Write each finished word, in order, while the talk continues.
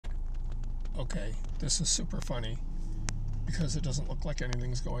Okay, this is super funny because it doesn't look like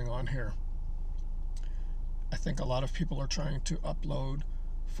anything's going on here. I think a lot of people are trying to upload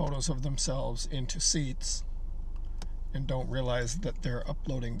photos of themselves into seats and don't realize that they're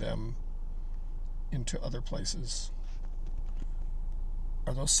uploading them into other places.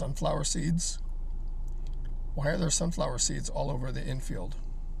 Are those sunflower seeds? Why are there sunflower seeds all over the infield?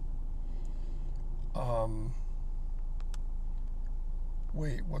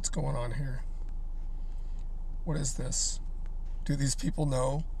 Wait, what's going on here? What is this? Do these people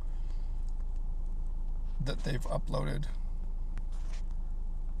know that they've uploaded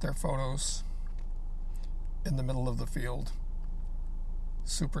their photos in the middle of the field?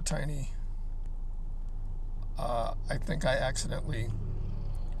 Super tiny. I think I accidentally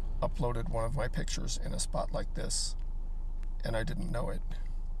uploaded one of my pictures in a spot like this, and I didn't know it.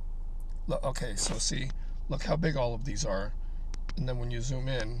 Look, okay, so see, look how big all of these are, and then when you zoom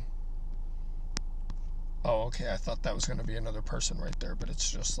in, oh, okay, I thought that was going to be another person right there, but it's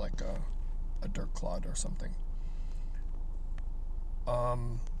just like a dirt clod or something.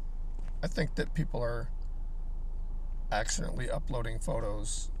 I think that people are accidentally uploading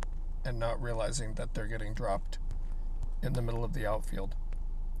photos and not realizing that they're getting dropped in the middle of the outfield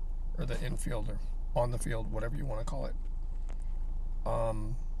or the infield or on the field, whatever you want to call it.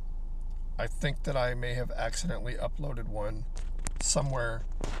 I think that I may have accidentally uploaded one somewhere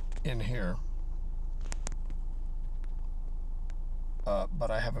in here, but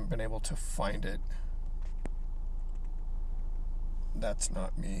I haven't been able to find it. That's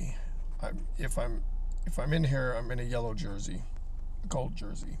not me. If I'm in here, I'm in a yellow jersey, a gold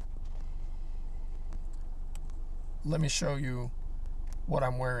jersey. Let me show you what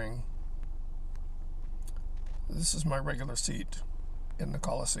I'm wearing. This is my regular seat in the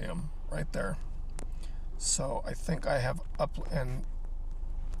Coliseum right there. So I think I have and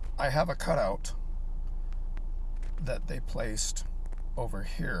I have a cutout that they placed over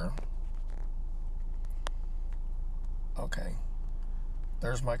here. Okay,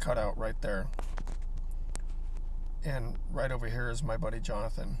 there's my cutout right there, and right over here is my buddy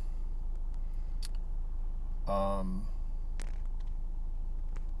Jonathan.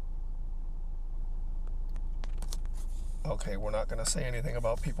 Okay, we're not going to say anything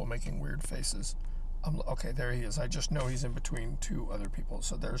about people making weird faces. Okay, there he is. I just know he's in between two other people.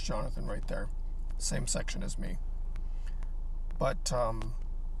 So there's Jonathan right there. Same section as me. But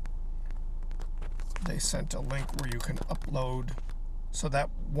they sent a link where you can upload. So that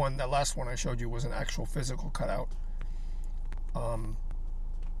last one I showed you was an actual physical cutout.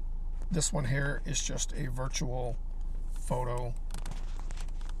 This one here is just a virtual photo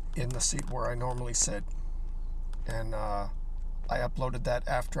in the seat where I normally sit. And I uploaded that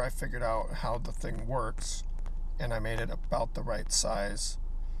after I figured out how the thing works, and I made it about the right size.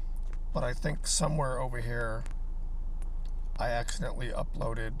 But I think somewhere over here I accidentally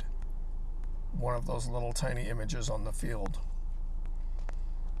uploaded one of those little tiny images on the field,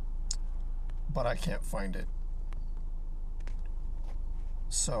 but I can't find it.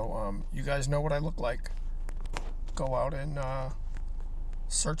 So you guys know what I look like. Go out and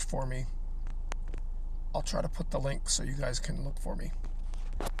search for me. I'll try to put the link so you guys can look for me.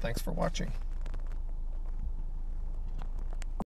 Thanks for watching.